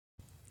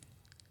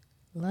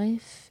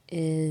Life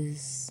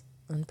is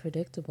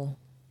unpredictable.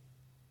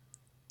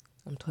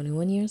 I'm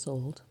 21 years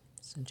old,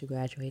 soon to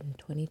graduate in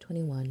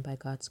 2021 by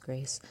God's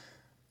grace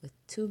with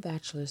 2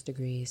 bachelor's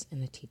degrees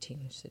and a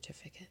teaching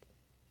certificate.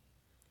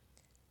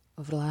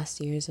 Over the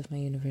last years of my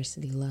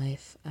university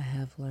life, I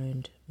have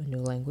learned a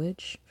new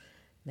language,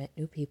 met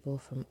new people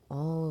from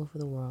all over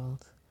the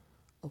world,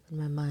 opened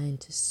my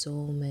mind to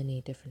so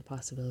many different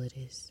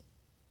possibilities.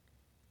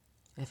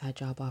 I've had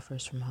job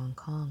offers from Hong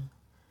Kong.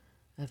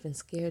 I've been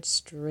scared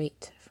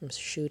straight from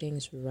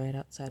shootings right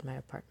outside my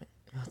apartment,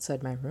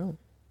 outside my room.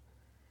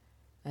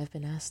 I've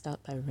been asked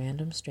out by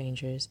random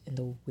strangers in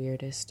the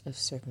weirdest of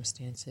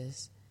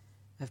circumstances.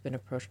 I've been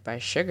approached by a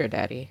sugar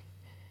daddy.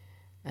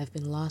 I've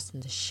been lost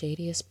in the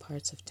shadiest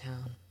parts of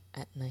town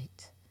at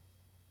night.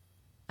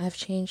 I've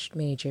changed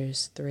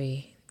majors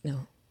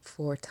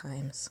 4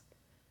 times.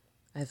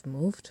 I've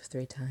moved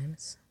 3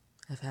 times.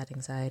 I've had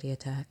anxiety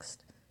attacks.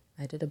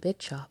 I did a big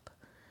chop.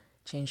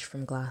 Changed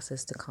from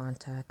glasses to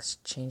contacts,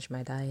 changed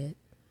my diet,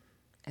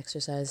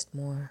 exercised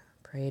more,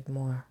 prayed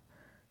more,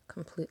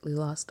 completely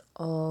lost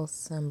all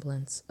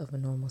semblance of a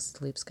normal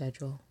sleep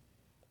schedule.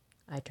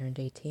 I turned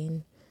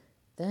 18,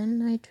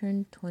 then I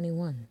turned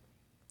 21.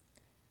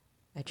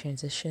 I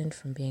transitioned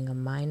from being a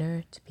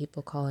minor to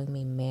people calling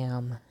me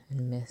ma'am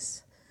and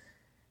miss.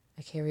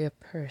 I carry a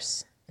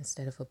purse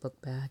instead of a book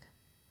bag.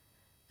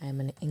 I am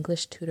an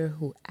English tutor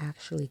who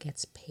actually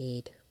gets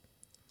paid.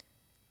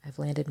 I've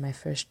landed my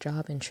first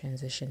job and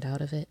transitioned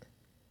out of it.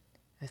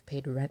 I've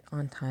paid rent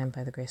on time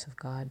by the grace of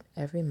God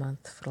every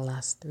month for the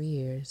last 3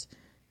 years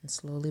and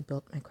slowly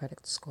built my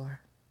credit score.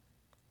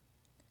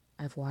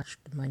 I've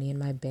watched the money in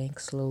my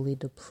bank slowly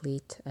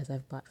deplete as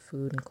I've bought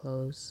food and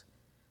clothes.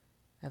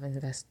 I've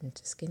invested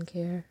into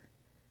skincare.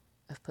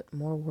 I've put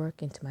more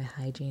work into my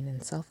hygiene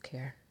and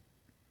self-care.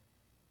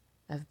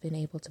 I've been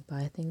able to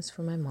buy things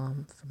for my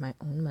mom for my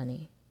own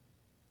money.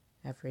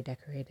 I've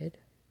redecorated.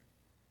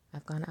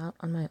 I've gone out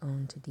on my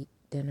own to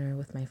dinner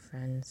with my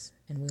friends,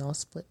 and we all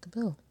split the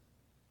bill.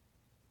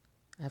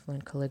 I've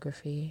learned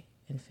calligraphy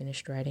and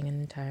finished writing an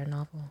entire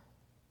novel.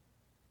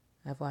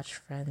 I've watched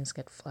friends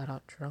get flat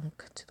out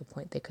drunk to the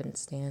point they couldn't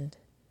stand.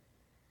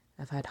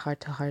 I've had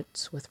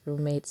heart-to-hearts with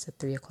roommates at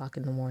 3 o'clock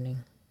in the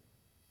morning.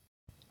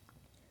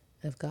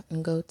 I've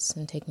gotten goats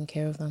and taken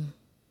care of them.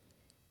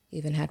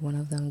 Even had one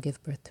of them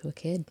give birth to a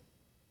kid.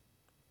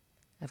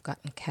 I've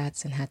gotten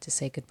cats and had to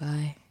say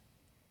goodbye.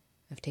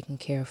 I've taken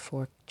care of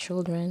 4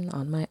 children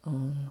on my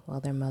own while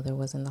their mother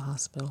was in the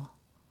hospital.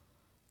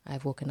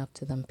 I've woken up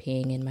to them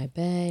peeing in my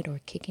bed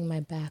or kicking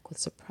my back with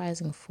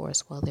surprising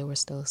force while they were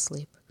still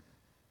asleep.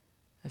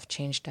 I've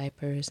changed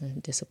diapers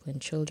and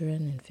disciplined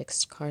children and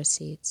fixed car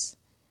seats.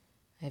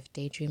 I've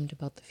daydreamed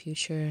about the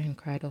future and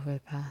cried over the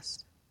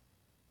past.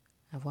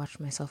 I've watched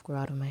myself grow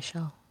out of my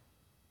shell.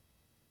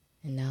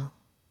 And now,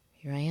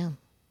 here I am.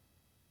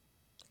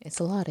 It's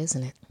a lot,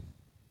 isn't it?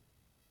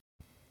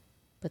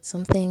 But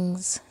some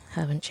things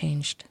haven't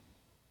changed.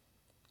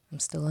 I'm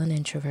still an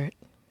introvert,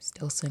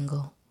 still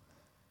single,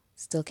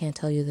 still can't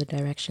tell you the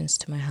directions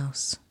to my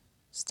house,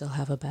 still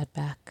have a bad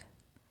back.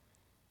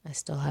 I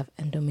still have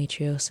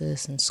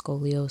endometriosis and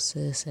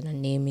scoliosis and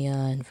anemia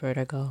and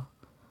vertigo.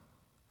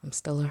 I'm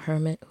still a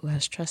hermit who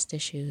has trust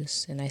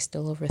issues, and I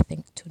still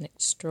overthink to an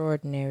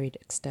extraordinary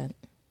extent.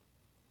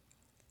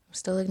 I'm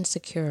still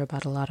insecure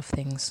about a lot of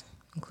things,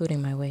 including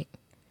my weight,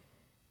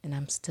 and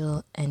I'm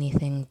still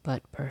anything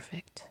but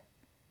perfect.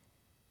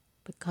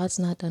 But God's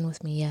not done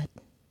with me yet.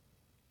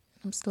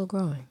 I'm still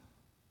growing.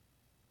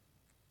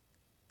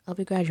 I'll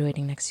be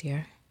graduating next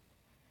year.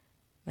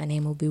 My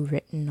name will be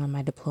written on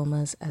my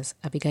diplomas as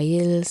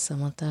Abigail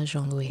Samantha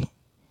Jean-Louis.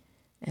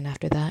 And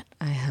after that,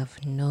 I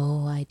have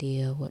no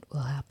idea what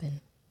will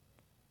happen.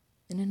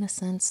 And in a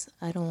sense,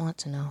 I don't want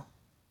to know.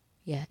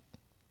 Yet.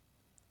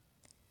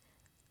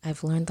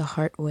 I've learned the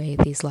hard way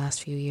these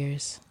last few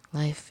years.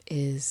 Life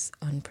is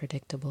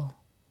unpredictable.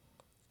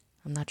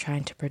 I'm not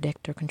trying to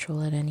predict or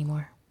control it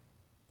anymore.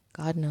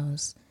 God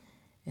knows,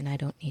 and I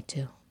don't need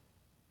to.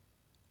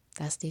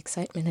 That's the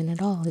excitement in it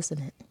all,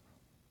 isn't it?